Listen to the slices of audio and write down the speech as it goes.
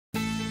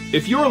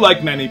If you're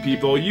like many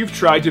people, you've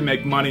tried to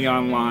make money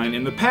online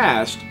in the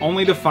past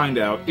only to find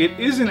out it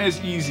isn't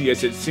as easy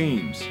as it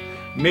seems.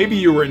 Maybe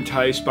you were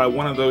enticed by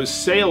one of those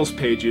sales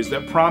pages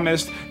that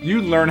promised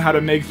you'd learn how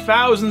to make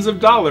thousands of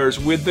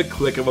dollars with the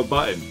click of a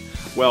button.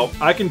 Well,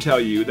 I can tell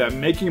you that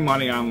making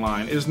money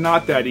online is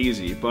not that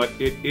easy, but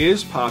it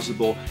is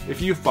possible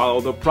if you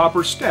follow the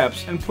proper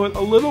steps and put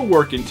a little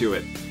work into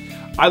it.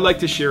 I'd like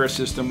to share a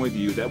system with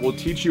you that will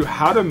teach you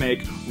how to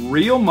make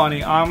real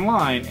money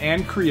online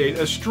and create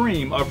a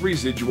stream of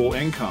residual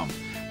income.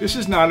 This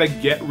is not a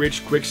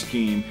get-rich-quick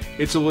scheme,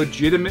 it's a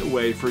legitimate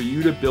way for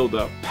you to build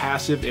up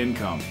passive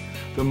income.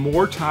 The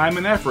more time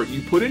and effort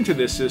you put into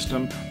this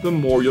system, the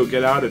more you'll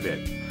get out of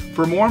it.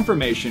 For more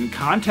information,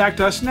 contact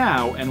us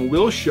now and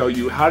we'll show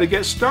you how to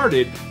get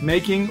started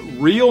making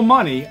real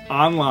money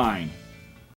online.